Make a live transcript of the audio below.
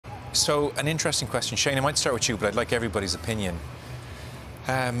So, an interesting question. Shane, I might start with you, but I'd like everybody's opinion.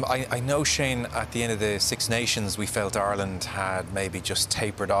 I know, Shane, at the end of the Six Nations, we felt Ireland had maybe just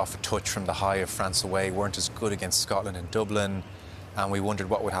tapered off a touch from the high of France away, weren't as good against Scotland and Dublin, and we wondered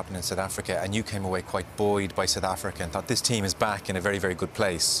what would happen in South Africa. And you came away quite buoyed by South Africa and thought this team is back in a very, very good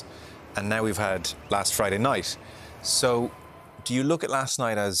place. And now we've had last Friday night. So, do you look at last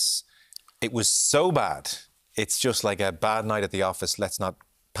night as it was so bad, it's just like a bad night at the office, let's not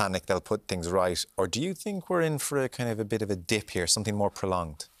panic, they'll put things right? Or do you think we're in for a kind of a bit of a dip here, something more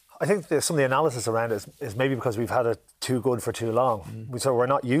prolonged? I think some of the analysis around it is maybe because we've had it too good for too long. So we're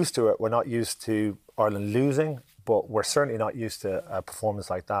not used to it. We're not used to Ireland losing, but we're certainly not used to a performance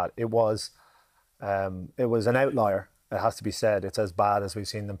like that. It was an outlier, it has to be said. It's as bad as we've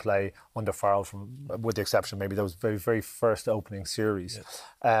seen them play under Farrell, with the exception maybe those very, very first opening series.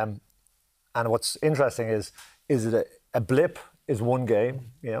 Yes. And what's interesting is it a blip is one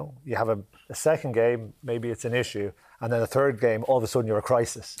game, you know, you have a second game, maybe it's an issue, and then a third game, all of a sudden you're a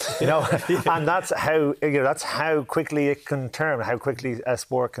crisis, you know. And that's how quickly it can turn, how quickly a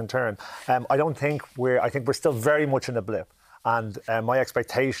sport can turn. I think we're still very much in a blip, and my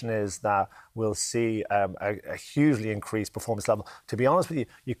expectation is that we'll see a hugely increased performance level. To be honest with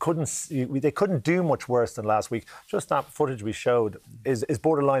you, they couldn't do much worse than last week. Just that footage we showed is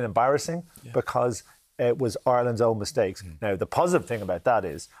borderline embarrassing, because it was Ireland's own mistakes. Now, the positive thing about that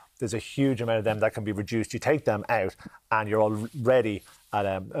is there's a huge amount of them that can be reduced. You take them out and you're already at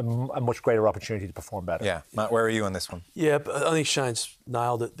a much greater opportunity to perform better. Yeah. Matt, where are you on this one? Yeah, but I think Shane's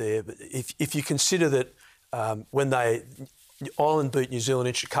nailed it there. But if you consider that when Ireland beat New Zealand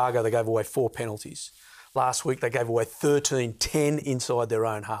in Chicago, they gave away 4 penalties. Last week, they gave away 13, 10 inside their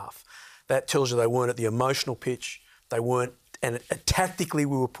own half. That tells you they weren't at the emotional pitch. They weren't. And tactically,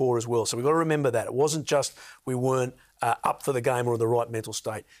 we were poor as well. So we've got to remember that. It wasn't just we weren't up for the game or in the right mental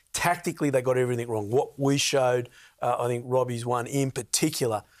state. Tactically, they got everything wrong. What we showed, I think Robbie's one in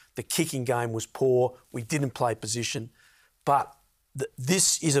particular, the kicking game was poor. We didn't play position. But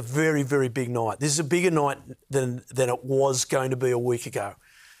this is a very, very big night. This is a bigger night than it was going to be a week ago.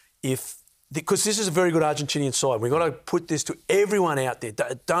 Because this is a very good Argentinian side. We've got to put this to everyone out there.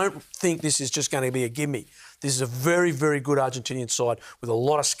 Don't think this is just going to be a gimme. This is a very, very good Argentinian side with a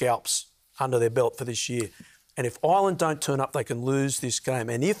lot of scalps under their belt for this year. And if Ireland don't turn up, they can lose this game.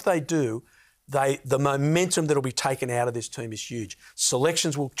 And if they do, the momentum that will be taken out of this team is huge.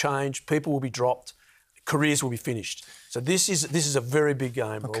 Selections will change, people will be dropped, careers will be finished. So this is a very big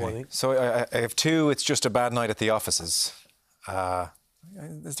game, Okay. I think. So I have 2, it's just a bad night at the offices.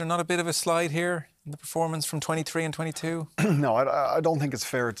 Is there not a bit of a slide here in the performance from 23 and 22? No, I don't think it's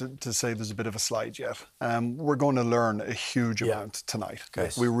fair to say there's a bit of a slide yet. We're going to learn a huge amount tonight.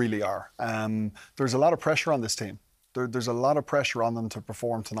 Okay. We really are. There's a lot of pressure on this team. There's a lot of pressure on them to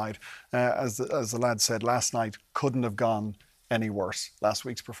perform tonight. As the lad said, last night couldn't have gone any worse, last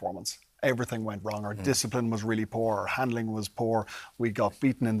week's performance. Everything went wrong. Our discipline was really poor. Our handling was poor. We got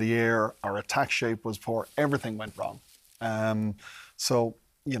beaten in the air. Our attack shape was poor. Everything went wrong. So,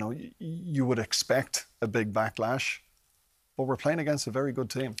 you know, you would expect a big backlash, but we're playing against a very good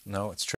team. No, it's true.